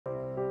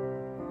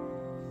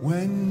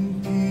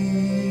When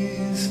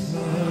peace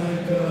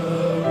like a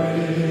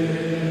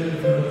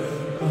river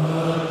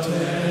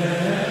attended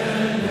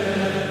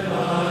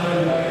my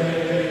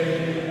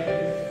way,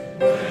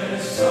 when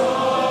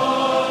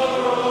sorrows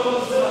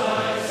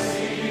like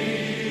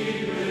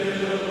sea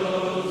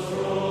billows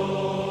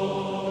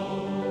roll,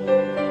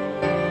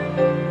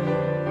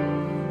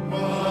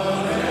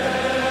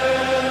 whatever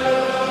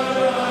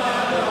I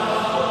am,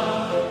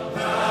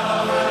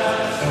 thou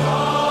hast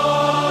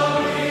taught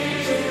me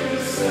to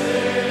say,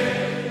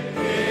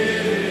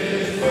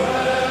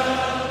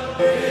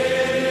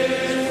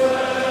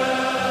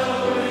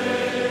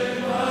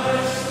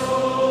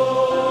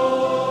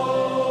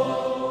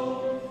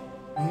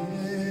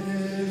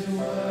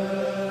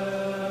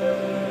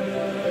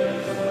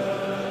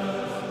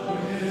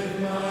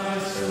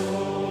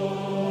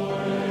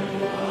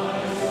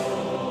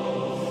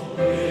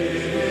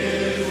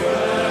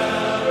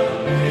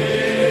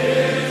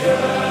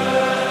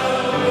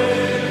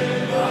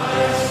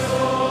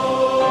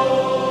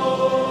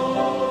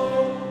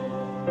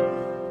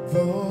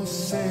 though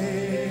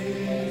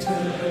Satan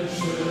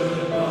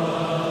should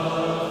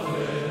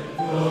buffet,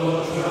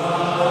 though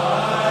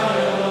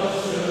trials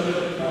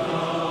should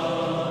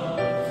come,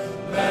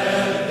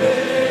 let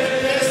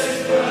this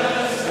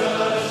blessed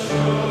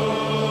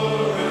assurance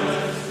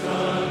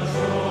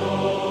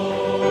control,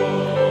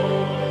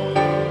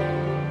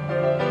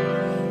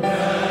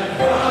 that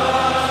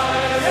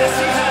Christ, yes,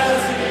 He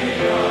has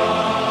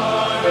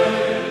regarded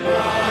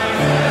my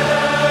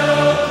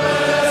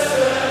helpless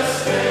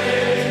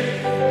estate,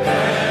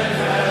 and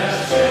has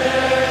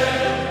shed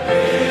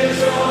His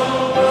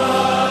own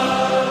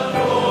blood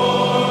for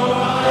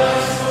my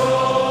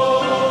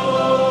soul.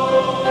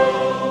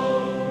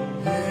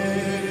 It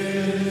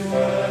is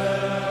well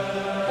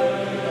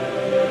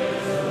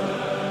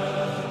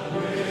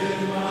with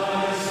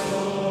my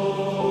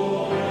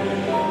soul,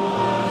 with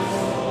my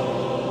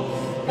soul.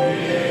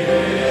 It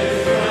is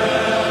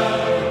well,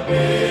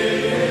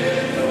 it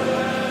is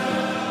well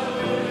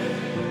with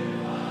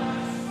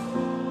my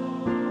soul.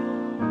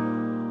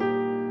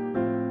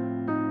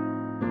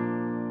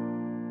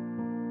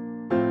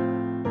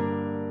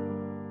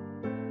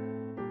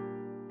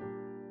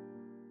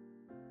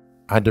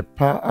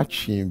 Adepa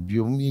achi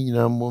biom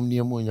nyina mom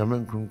ne mo nyame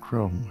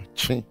nkronkron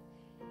chi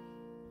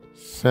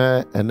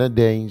se ene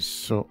den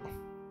so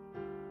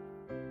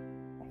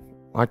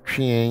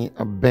atwen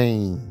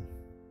aben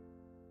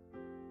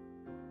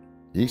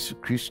Yesu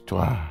Kristo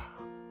a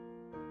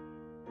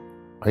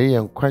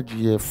ayen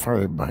kwagye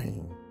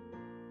fareban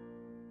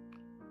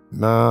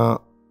na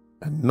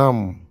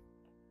nam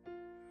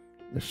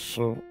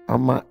so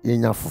ama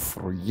yenya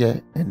foforo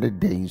ye ene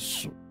den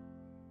so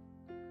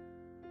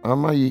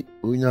ama yi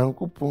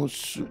onyankopon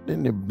su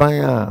ne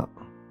ban a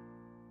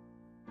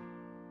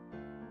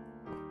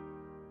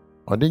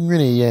ode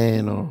nwene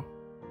yen no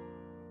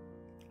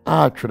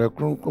a twere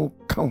kronkron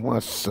ka ho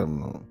asem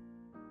no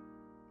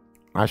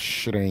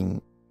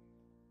ahyren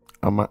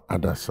ama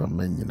adasa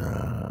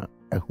manyina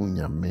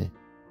ahunyame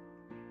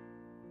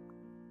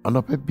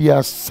anopa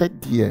bia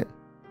sedie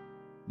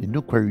ne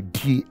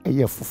nokwaredi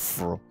eye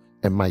foforo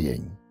ema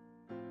yen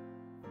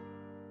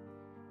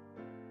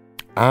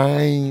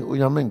ai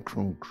onyame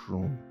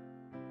nkronkron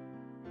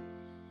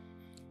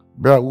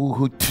bra wo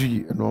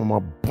hoti no ma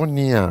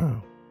boni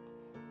a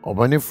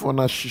obanefo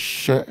na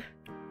hihye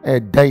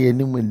edaye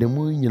ni mu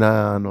ndemu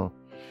nyina no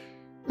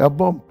ya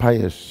bompa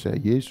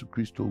yese Yesu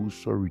Kristo wo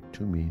sorry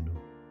to me no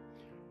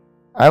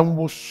am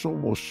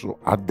woso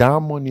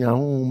adamo ni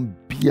ahun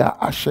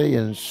bia ahye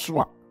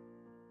yenso a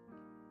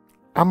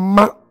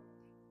ama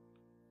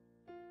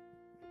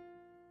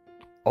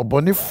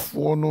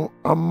obanefo no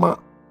ama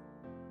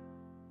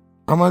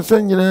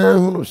nyina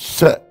hunu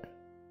se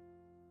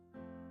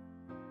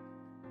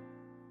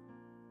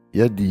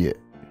yadie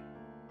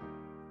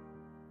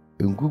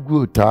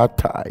ngugu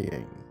tata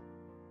yen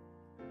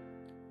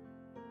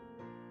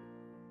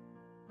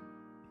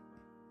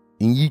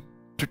inyi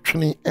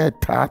tutwene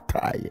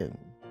tata yen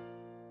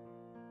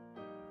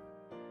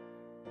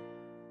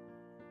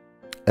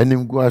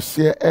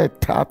animguase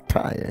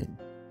tata yen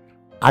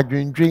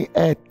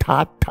adwendwen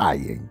tata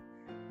yen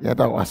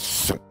yada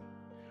was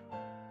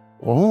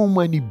oh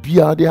many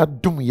bia de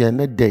adom ye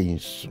ne den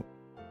so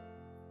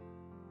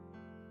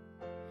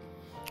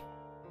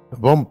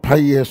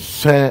bompaye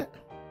se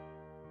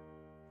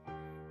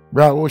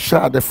bra wo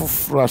sha de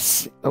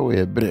fofras e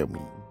we brem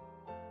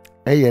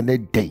eye ne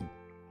den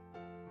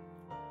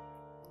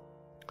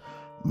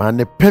ma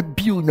ne pa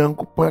bi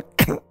onyankopon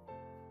ka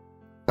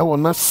e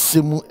wona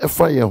semu e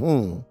fa ye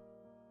ho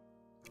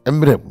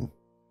emrem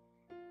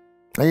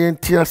ayen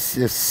ti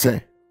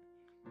ase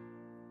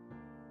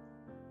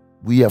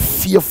we are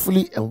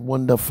fearfully and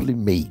wonderfully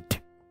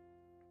made.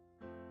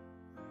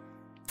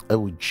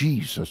 Oh,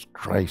 Jesus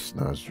Christ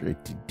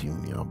Nazareth,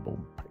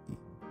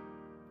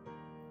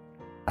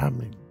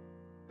 Amen.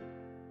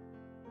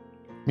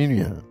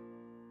 Minia.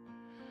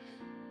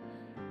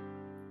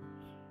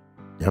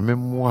 Yame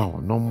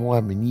mwa no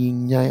mwa mini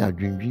nya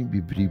adwendwen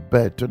bibiri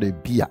ba to de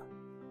bia.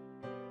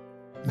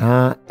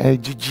 Na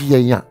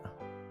ejiji ya.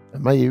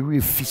 ma ye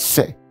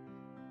refise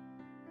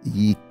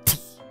ye ti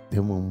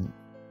demum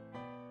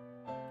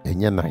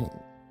enye nan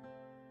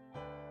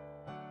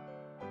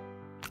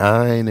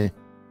aine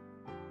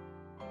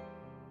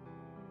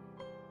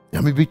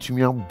ya me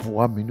betumi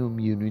aboa me no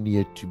mienu ne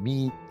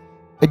yatumi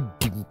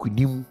adim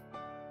kunim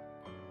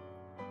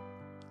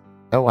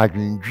ewa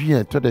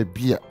adwendwen to da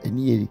bia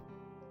eni ye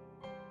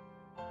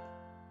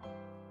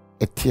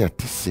eti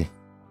atese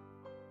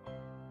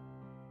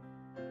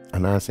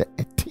anase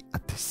eti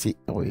atese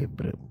o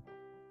yebrem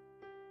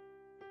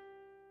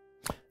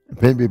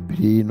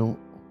bebe no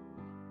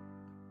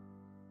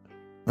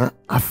na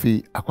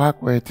afi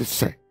akwa eti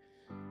se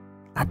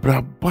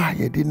abraba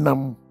ye di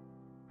nam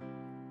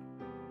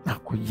na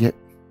koye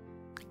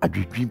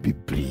adwedwen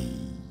bebre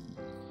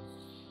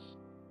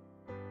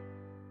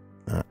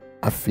na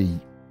afi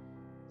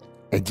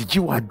ejiji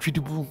wa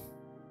dwidibu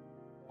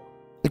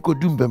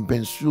ekodum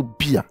bembensuo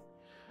bia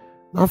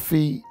na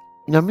afi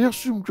nyame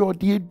asumdwe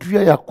ode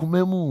edua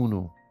yakoma mu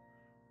no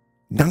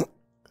na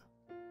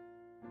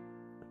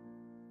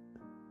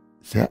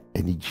se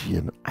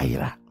eniji no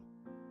ayra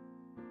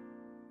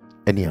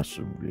eni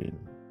asumdwe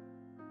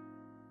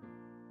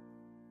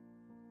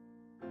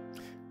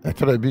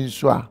etara bi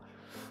nso a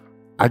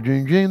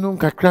adwendwen no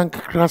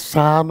nkakra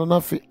saa no na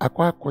afi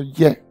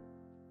akwakoye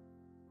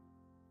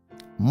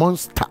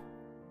monster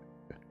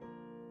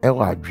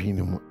ewa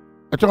adwene mu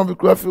eto bi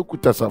kura fi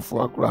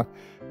kutasafo akura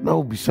na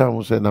obisa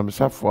mo se na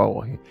mesafo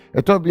awo he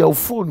eto bi a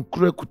phone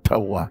kura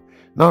kutawa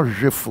na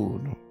hwe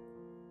phone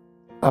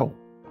aw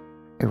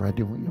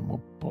erade mu yemo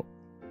bo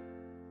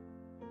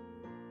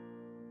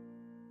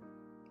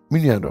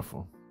mini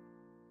adofo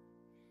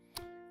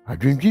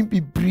adwendwen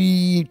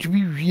bibri to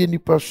bi wie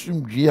nipa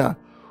sumdwe a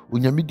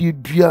onyame de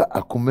dua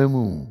akoma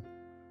mu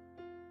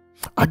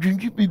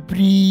adwendwen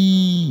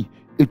bibri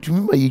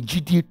etumi ma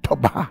yegidie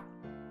toba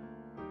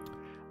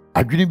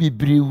adwene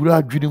bibiri wura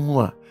adwene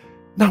mu a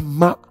na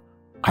ma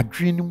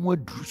adwene mu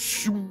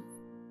adurusum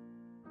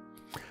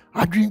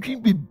adwene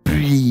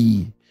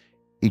bibiri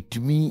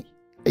etumi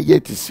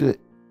eyete se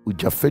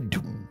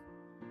ujafadum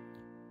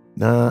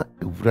na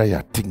ewura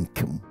ya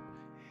tinkem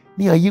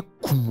ni aye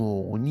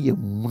kumo ni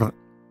emuna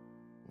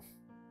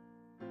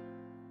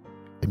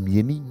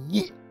emieni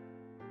nye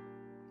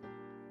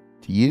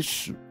ti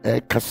Yesu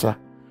kasa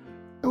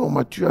ewo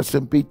Matthew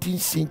asempa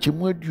 18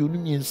 nchemu aduonu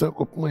nyensa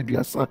kopum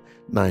aduasa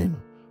 9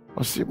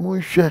 ose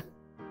monhwe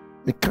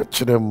me ka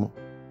kire mo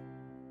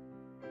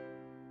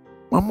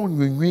mamo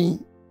nwenwen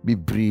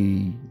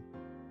bibri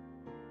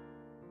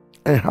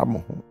ha mo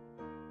ho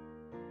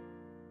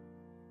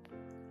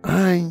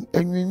ai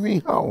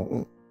enwenwen ha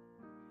ho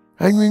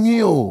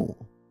enwenwen o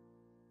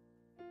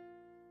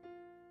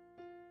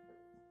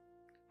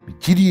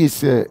bikiri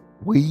ese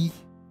we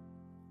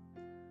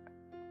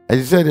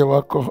I said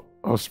wako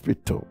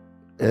hospital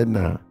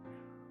and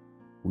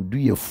we do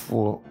your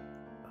for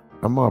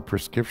a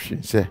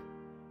prescription say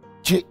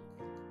che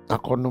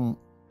akonom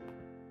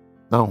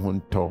na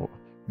honto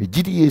me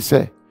gidi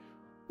say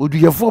we do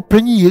your for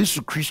penny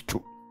Yesu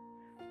Christo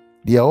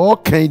they are all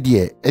kind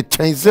there a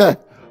chance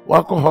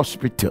wako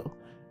hospital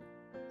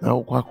na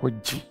wako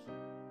ji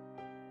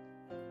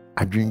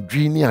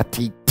adwendwini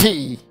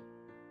atete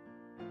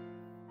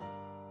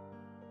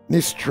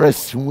ni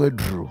stress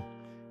wedru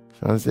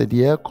sanse de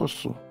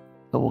ekoso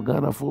na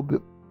Ghana for be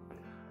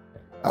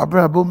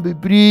abrabom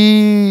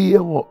bibri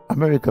ewo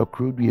America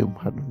crowdiem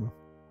hanu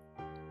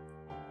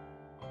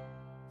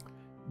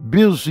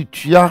bills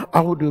tia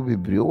ahodo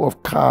bibri of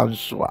car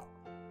so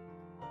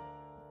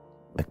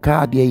a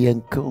car de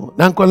yenko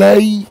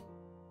nankolai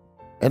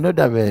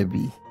another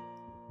baby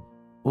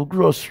o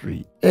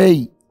grocery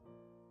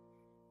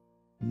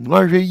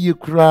nwaje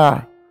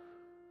yikra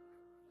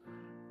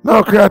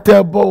na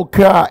kreate bo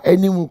car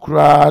animu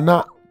kra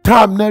na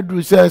time na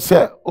dru se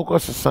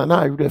okosesa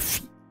na awre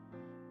fi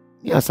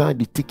ni asan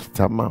di ticket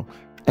amount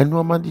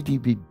eno ma di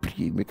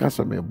bibri me ka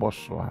so me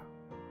bosso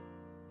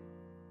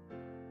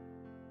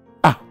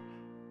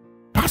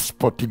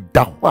passport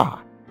dawa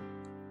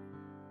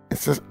it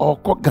says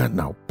oko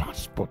Ghana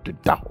passport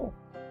dawa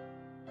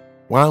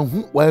wan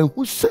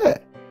hu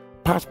se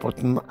passport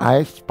na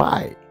I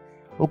spy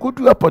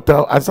okodu airport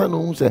asan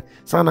hu se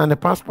sana ne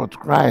passport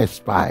cry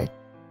spy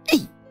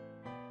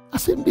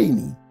asem dey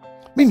ni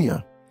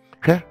minia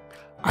hwe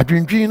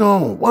adwendwen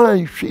no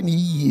wan hwe ni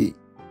yie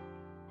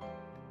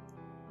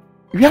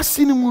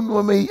wiasini mu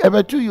no me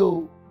ebetu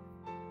yo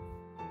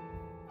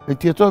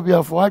entieto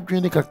bia fo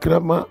adwene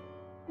kakrama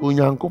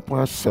onyankopon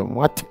asem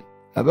wate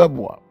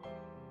ebeboa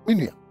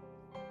minia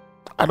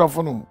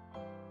adofo no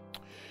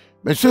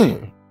me se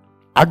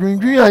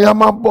adwendwen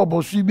ayama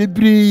bobo su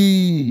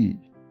bebri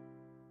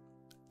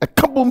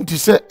ekabom ti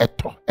se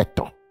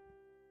eto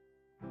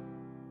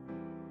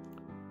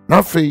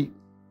na fei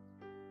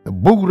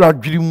ebogura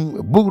dwirim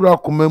ebogura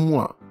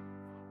komamu a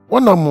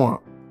wonamo a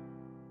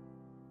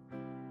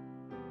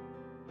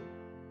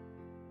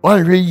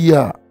wanhwe yi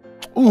a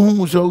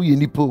uhu so wo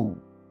yenipa o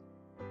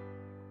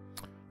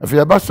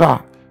afia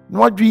basa na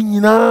wadwi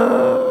nyina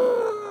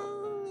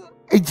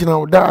ejina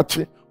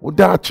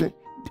odaache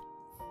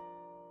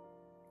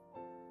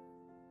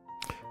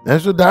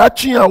And so that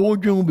chin I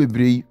won't do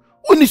bebre.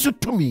 Only so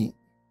to me.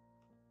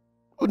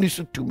 Only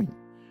so to me.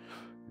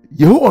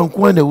 Yehovah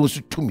nkwane wo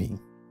so to me.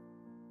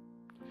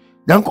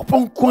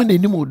 Yankopon nkwane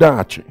ni mo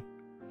daache.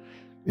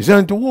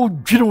 Isn't wo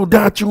dwene wo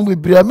daache wo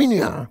bebre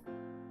aminia.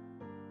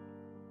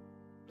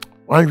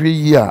 Wanhwe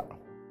yi a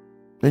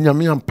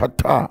nyame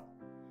ampata.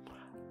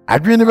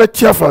 Adwene be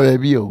tia fa ba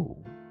bi o.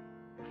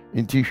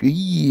 Nti hwe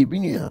yi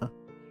binia.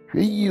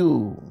 Hwe yi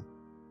o.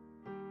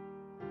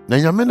 Na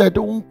nyame na de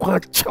wo nkwa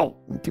chaw.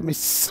 Nti me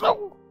sraw.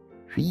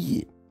 Hwe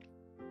yi.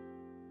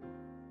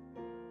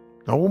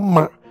 Na wo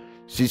ma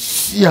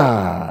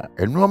Sia,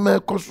 and no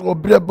man cost or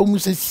bread boom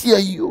sia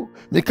you.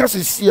 Because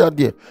it's sia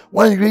dear.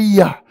 1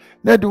 year,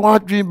 net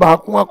one dream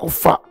back one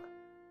fat.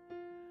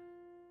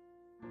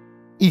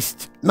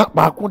 East, not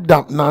back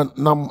down,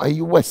 nam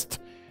a west.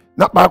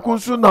 Not back on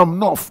sunam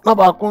north, not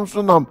back on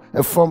sunam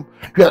from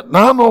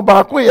now no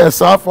back way as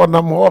for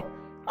nam more.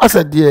 I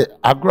said, dear,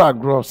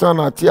 agro, son,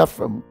 a tear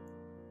from.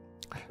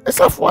 It's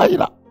a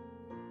fire.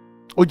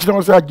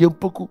 Ojino say a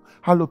jimpoku,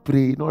 hallo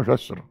pray, no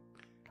restaurant.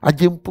 A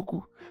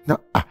jimpoku. Na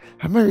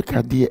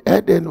America dear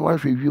Eden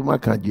was review my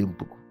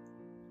kajimpuku.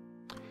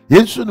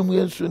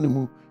 Yensu ni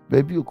mu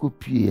baby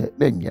okopie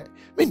nenya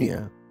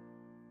menia.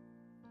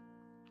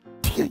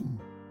 Tien.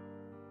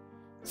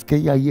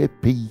 Skeya ye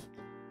pei.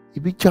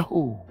 Ibi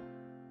chaho.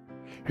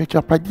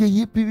 Recha padie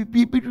ye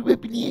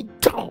bi ni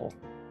chao.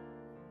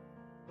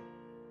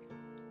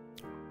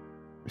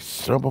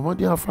 Sobo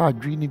dia fa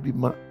adwini bi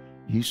ma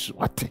Yesu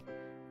ate.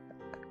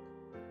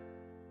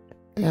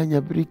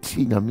 Anya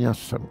briti na mi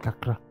asam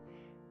kakra.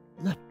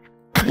 Na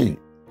kai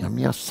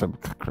nyame asem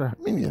kakra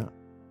menia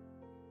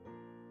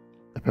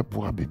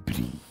epebo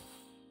abebri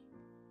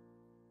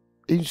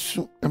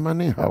ensu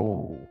emane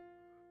hawo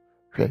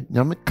hwe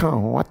nyame kan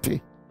ho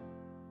ate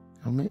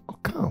nyame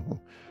okan ho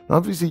na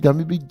afisi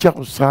nyame bi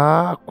jaw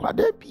saa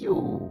kwada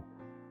bio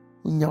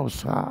unya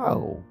saa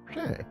o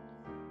hwe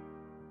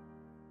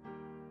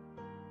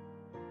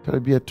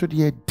tarabia to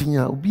de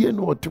dia obi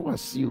eno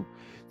otewase o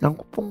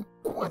yankopon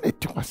ko na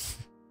tewase.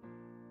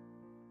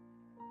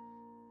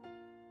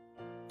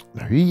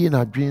 Na hii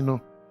na adwene no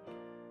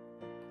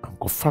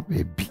ankofa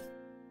baby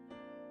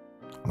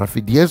na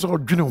fidie so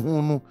adwene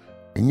ho no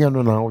enya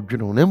no na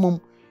adwene ho na mum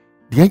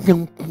de anya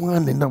nko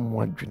ane na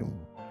mo adwene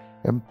ho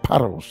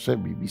empara o se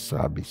bibi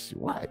sa besi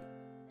why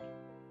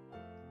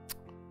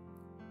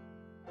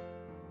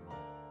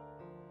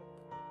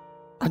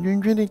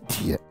adwene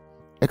tie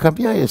e ka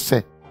bia ye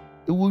se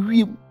e wo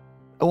wiem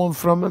e won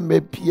from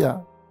me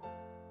pia.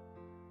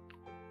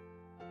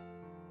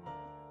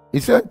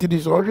 Ise antidi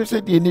so hwe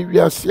se de ne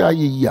wiase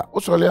aye ya o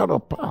so le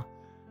anopa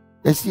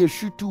esi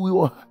eshutu wi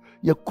o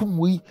ya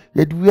kumwi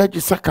ya de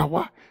wiage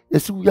sakawa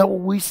esi wi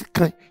awo wi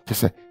sikan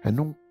kese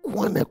eno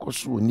kwa na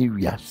ekoso ni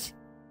wiase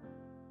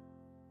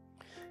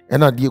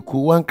ena de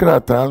ko wan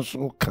krata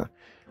nso ka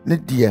ne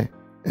de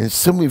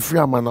ensem efiri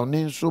amana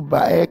ne nso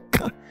ba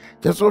eka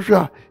kese o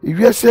hwa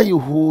wiase ye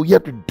ho ye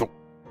dodo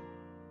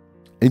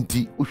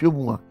enti o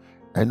hwebu a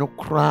eno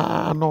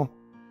kra no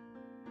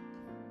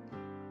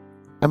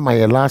Ama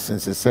your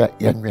license say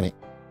yanwene.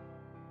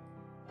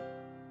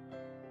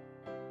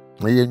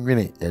 Na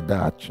yanwene ya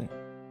daachi.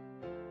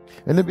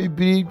 Ene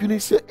bibiri dwene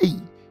say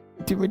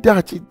nti me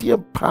daachi die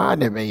pa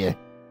na meye.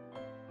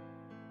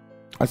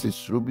 Ase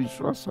srobi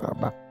so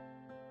asaba.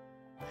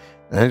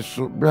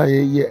 Enso bra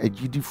ye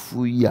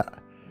agidifu yi a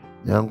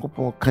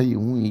Nyankopon ka ye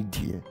hu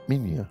idie.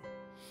 Menua.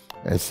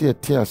 Ese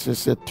ete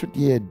asese to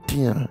de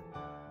dia.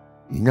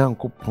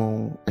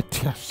 Nyankopon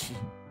ete ase.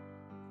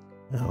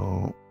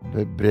 No,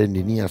 bebre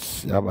ni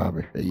asiaba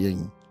be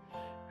yen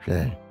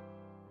hwe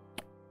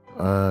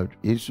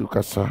Yesu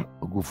kasa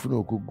ogufunu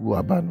ogugu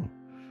aba no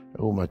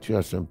e Matthew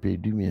asempe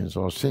dumien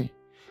so se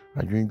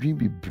adwendwen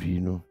bibiri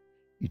no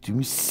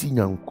itumi si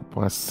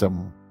Nyankopon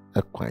asem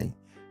ekwan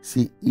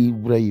si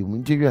Ibrahim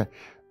ntiwa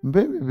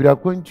mbe bibiri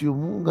akwanti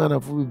mu ngana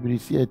fu bibiri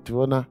si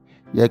eto na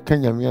ye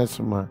kanyame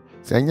asema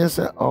sanya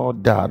se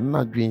oda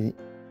na dwen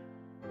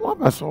wa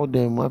ba so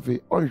oda mu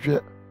afi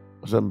onhwe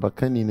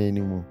osambakani na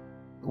animu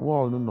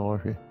wall no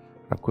hwe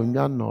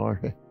akonya no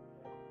hwe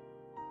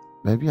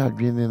maybe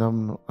adwene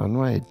nam no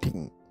ano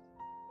edin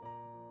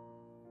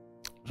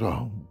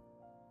so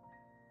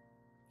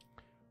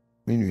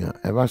minua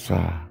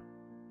ebasa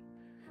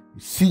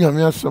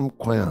sinyame asem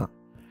kwan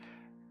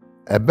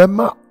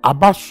ebema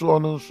abaso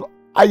no so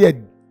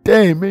aye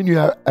den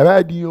minua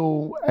ebadi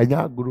o anya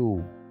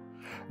agro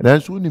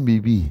nanso ni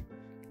bibi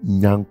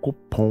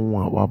Nyankopon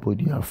a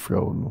wabodi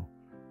afrawo no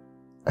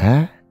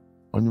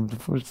on the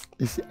first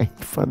is a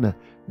fana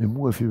and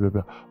more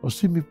fever or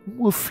see me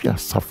more fear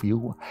suffer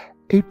you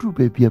a true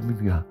baby a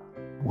minua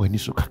when you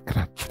so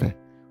cratch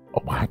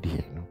or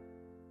body no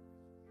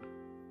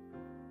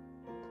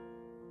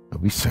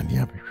we send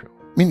ya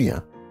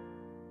minia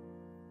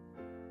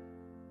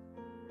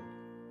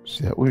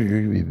say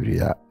we be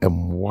a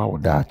wow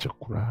that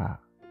kura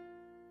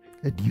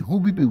e di hu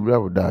bi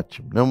bewura that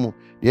na mo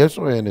de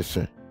so ye ne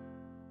se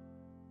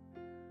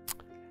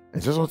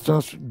it's just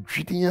trans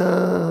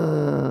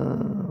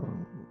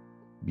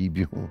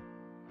bibi ho.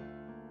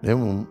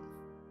 Nemu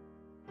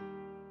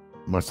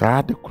ma saa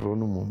ade koro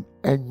no mmom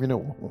ɛnwene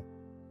wo ho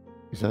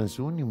ɛsiane sɛ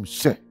wonim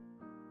sɛ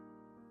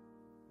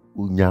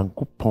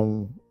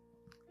Onyankopɔn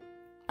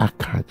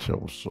aka akyerɛ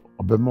wo so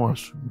ɔbɛma wo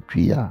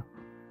asomdwee a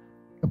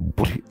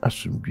ɛbore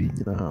asomdwee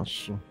nyinaa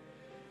so.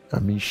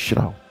 Nyame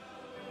nhyira wo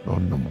na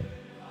ɔnom wo.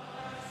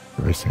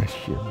 Yɛbɛsa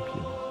ahyia mu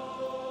bio.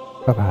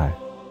 Bye bye.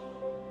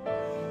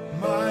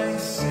 My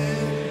sin.